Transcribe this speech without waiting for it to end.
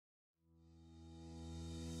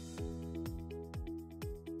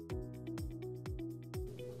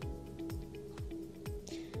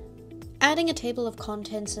Adding a table of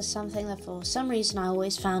contents is something that for some reason I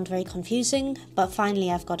always found very confusing, but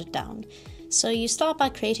finally I've got it down. So you start by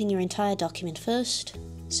creating your entire document first.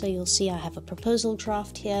 So you'll see I have a proposal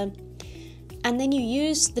draft here. And then you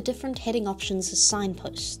use the different heading options as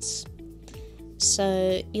signposts.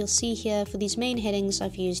 So you'll see here for these main headings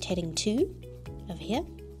I've used heading 2 over here.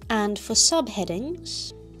 And for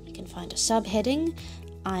subheadings, you can find a subheading.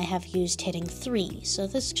 I have used heading 3, so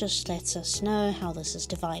this just lets us know how this is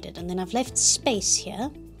divided. And then I've left space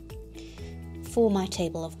here for my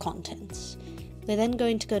table of contents. We're then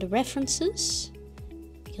going to go to references.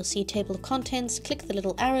 You'll see table of contents, click the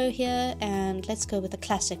little arrow here, and let's go with the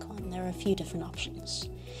classic one. There are a few different options.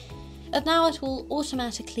 And now it will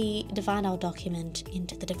automatically divide our document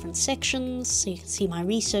into the different sections. So you can see my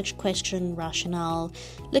research question, rationale,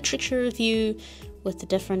 literature review, with the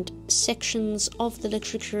different sections of the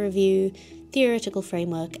literature review, theoretical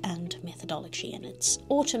framework, and methodology. And it's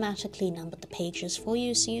automatically numbered the pages for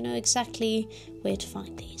you, so you know exactly where to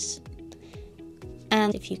find these.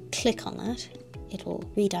 And if you click on that, it will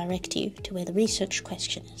redirect you to where the research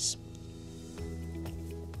question is.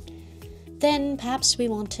 Then perhaps we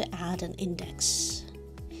want to add an index.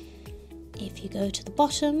 If you go to the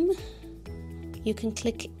bottom, you can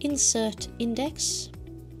click Insert Index.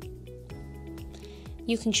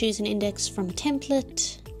 You can choose an index from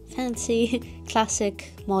template, fancy,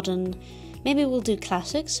 classic, modern. Maybe we'll do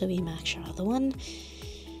classic, so we match our other one.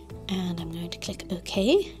 And I'm going to click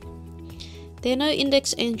OK. There are no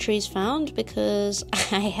index entries found because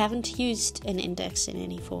I haven't used an index in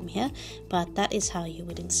any form here, but that is how you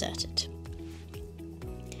would insert it.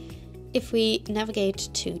 If we navigate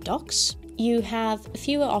to Docs, you have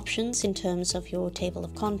fewer options in terms of your table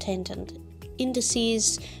of content and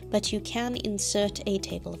indices, but you can insert a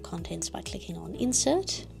table of contents by clicking on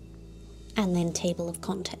Insert and then Table of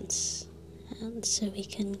Contents. And so we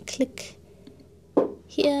can click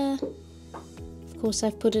here. Of course,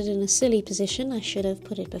 I've put it in a silly position. I should have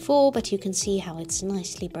put it before, but you can see how it's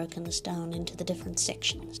nicely broken this down into the different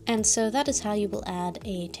sections. And so that is how you will add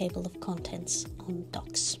a table of contents on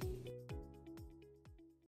Docs.